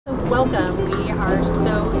welcome. We are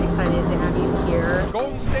so excited to have you here.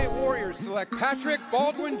 Golden State Warriors select Patrick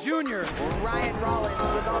Baldwin Jr. Rollins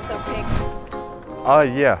was also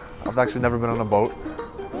picked. Yeah, I've actually never been on a boat.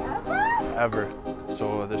 Ever.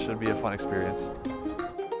 So this should be a fun experience.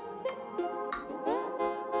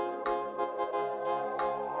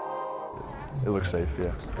 It looks safe,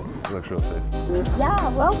 yeah. It looks real safe. Yeah,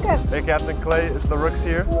 welcome. Hey, Captain Clay, it's the Rooks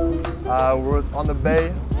here. We're on the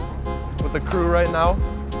bay with the crew right now,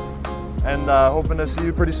 and hoping to see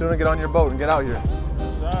you pretty soon and get on your boat and get out here.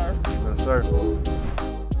 Yes, sir. Yes, sir.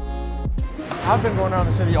 I've been going around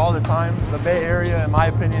the city all the time. The Bay Area, in my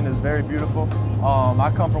opinion, is very beautiful.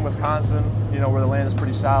 I come from Wisconsin, you know, where the land is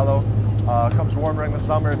pretty shallow. It comes warm during the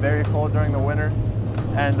summer, very cold during the winter.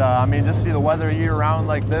 And I mean, just see the weather year-round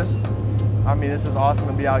like this. I mean, it's just awesome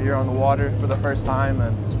to be out here on the water for the first time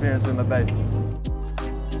and experiencing the bay.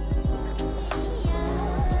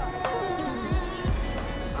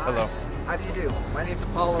 Hello. How do you do? My name is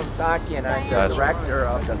Paul Osaki, and I'm the director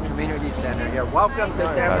of the community center here. Welcome to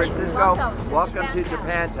San Francisco. Welcome to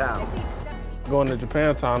Japantown. Going to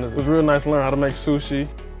Japantown, it was real nice to learn how to make sushi.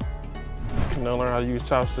 You know, learn how to use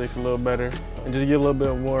chopsticks a little better, and just get a little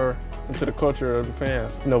bit more into the culture of Japan.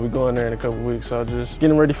 You know, we're going there in a couple of weeks, so just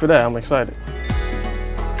getting ready for that. I'm excited.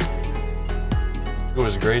 It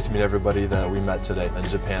was great to meet everybody that we met today in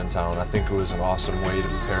Japantown. I think it was an awesome way to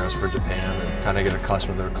prepare us for Japan and kind of get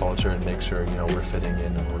accustomed to their culture and make sure, you know, we're fitting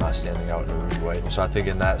in and we're not standing out in a rude way. So I think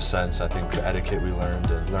in that sense, I think the etiquette we learned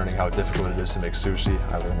and learning how difficult it is to make sushi,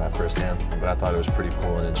 I learned that firsthand. But I thought it was pretty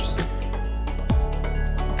cool and interesting.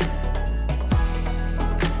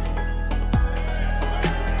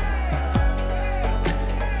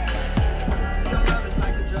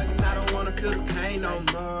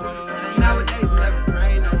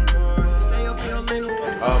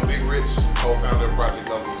 Big Rich, co-founder of Project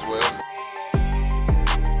Baldwin as well.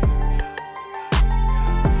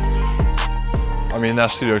 I mean,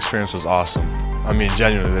 that studio experience was awesome. I mean,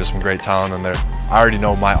 genuinely, there's some great talent in there. I already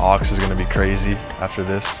know my aux is going to be crazy after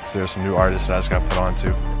this, because there's some new artists that I just got put on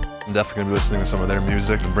to. I'm definitely going to be listening to some of their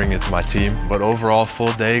music and bringing it to my team. But overall,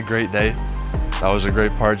 full day, great day. That was a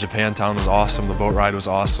great part. Japantown was awesome. The boat ride was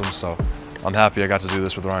awesome. So I'm happy I got to do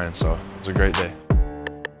this with Ryan. So it was a great day.